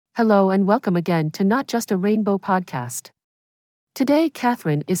Hello and welcome again to Not Just a Rainbow podcast. Today,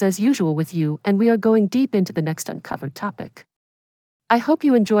 Catherine is as usual with you, and we are going deep into the next uncovered topic. I hope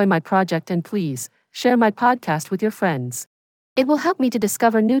you enjoy my project and please share my podcast with your friends. It will help me to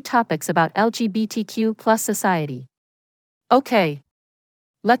discover new topics about LGBTQ plus society. Okay,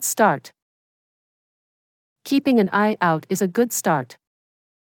 let's start. Keeping an eye out is a good start.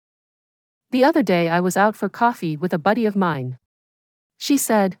 The other day I was out for coffee with a buddy of mine. She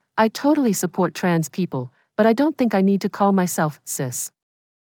said, "I totally support trans people, but I don't think I need to call myself cis.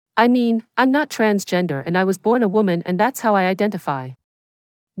 I mean, I'm not transgender and I was born a woman and that's how I identify.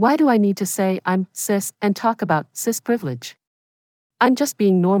 Why do I need to say I'm cis and talk about cis privilege? I'm just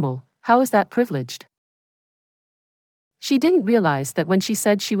being normal, how is that privileged?" She didn't realize that when she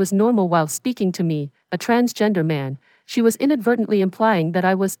said she was normal while speaking to me, a transgender man, she was inadvertently implying that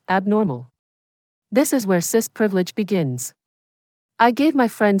I was abnormal. This is where cis privilege begins. I gave my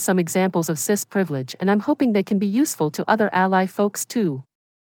friend some examples of cis privilege and I'm hoping they can be useful to other ally folks too.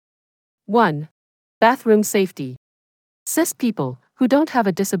 1. Bathroom safety. Cis people, who don't have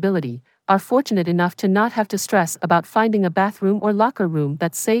a disability, are fortunate enough to not have to stress about finding a bathroom or locker room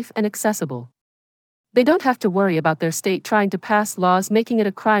that's safe and accessible. They don't have to worry about their state trying to pass laws making it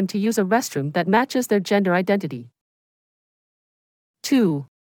a crime to use a restroom that matches their gender identity. 2.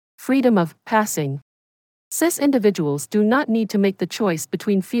 Freedom of passing. Cis individuals do not need to make the choice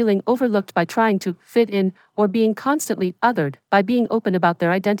between feeling overlooked by trying to fit in or being constantly othered by being open about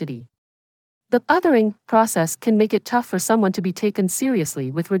their identity. The othering process can make it tough for someone to be taken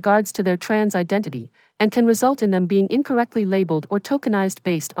seriously with regards to their trans identity, and can result in them being incorrectly labeled or tokenized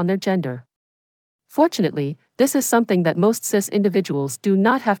based on their gender. Fortunately, this is something that most cis individuals do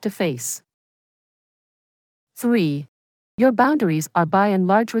not have to face. 3. Your boundaries are by and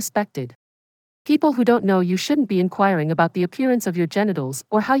large respected. People who don't know you shouldn't be inquiring about the appearance of your genitals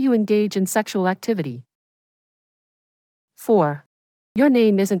or how you engage in sexual activity. 4. Your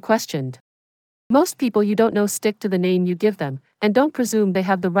name isn't questioned. Most people you don't know stick to the name you give them, and don't presume they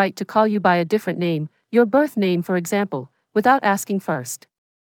have the right to call you by a different name, your birth name for example, without asking first.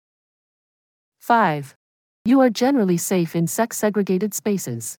 5. You are generally safe in sex-segregated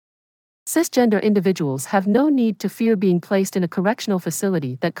spaces. Cisgender individuals have no need to fear being placed in a correctional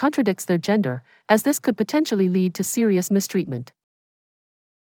facility that contradicts their gender, as this could potentially lead to serious mistreatment.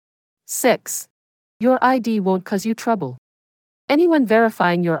 6. Your ID won't cause you trouble. Anyone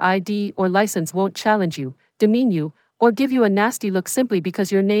verifying your ID or license won't challenge you, demean you, or give you a nasty look simply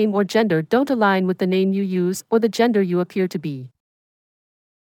because your name or gender don't align with the name you use or the gender you appear to be.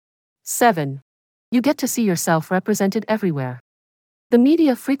 7. You get to see yourself represented everywhere. The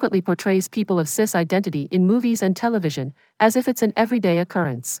media frequently portrays people of cis identity in movies and television, as if it's an everyday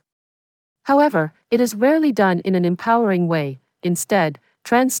occurrence. However, it is rarely done in an empowering way. Instead,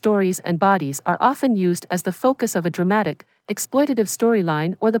 trans stories and bodies are often used as the focus of a dramatic, exploitative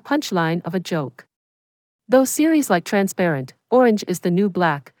storyline or the punchline of a joke. Though series like Transparent, Orange is the New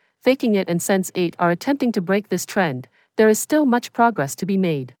Black, Faking It and Sense8 are attempting to break this trend, there is still much progress to be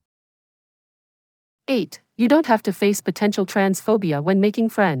made. 8. You don't have to face potential transphobia when making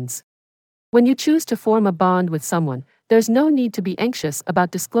friends. When you choose to form a bond with someone, there's no need to be anxious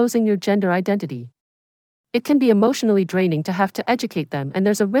about disclosing your gender identity. It can be emotionally draining to have to educate them, and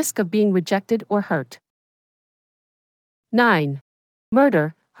there's a risk of being rejected or hurt. 9.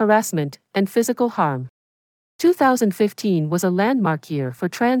 Murder, harassment, and physical harm. 2015 was a landmark year for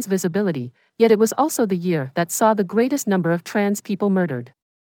trans visibility, yet it was also the year that saw the greatest number of trans people murdered.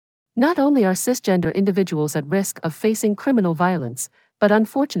 Not only are cisgender individuals at risk of facing criminal violence, but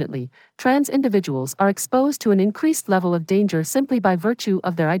unfortunately, trans individuals are exposed to an increased level of danger simply by virtue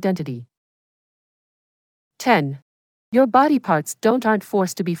of their identity. 10. Your body parts aren't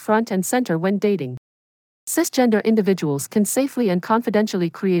forced to be front and center when dating. Cisgender individuals can safely and confidentially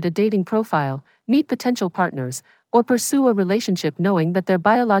create a dating profile, meet potential partners, or pursue a relationship knowing that their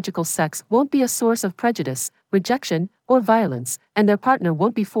biological sex won't be a source of prejudice, rejection, or violence, and their partner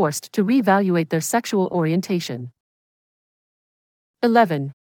won't be forced to reevaluate their sexual orientation.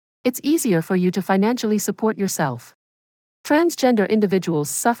 11. It's easier for you to financially support yourself. Transgender individuals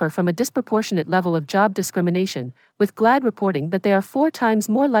suffer from a disproportionate level of job discrimination, with GLAAD reporting that they are 4 times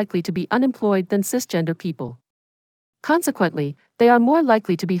more likely to be unemployed than cisgender people. Consequently, they are more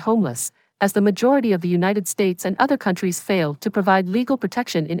likely to be homeless, as the majority of the United States and other countries fail to provide legal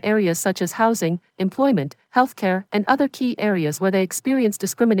protection in areas such as housing, employment, healthcare, and other key areas where they experience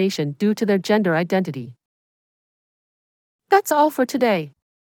discrimination due to their gender identity. That's all for today.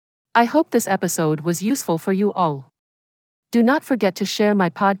 I hope this episode was useful for you all. Do not forget to share my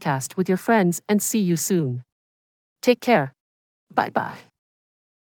podcast with your friends and see you soon. Take care. Bye-bye.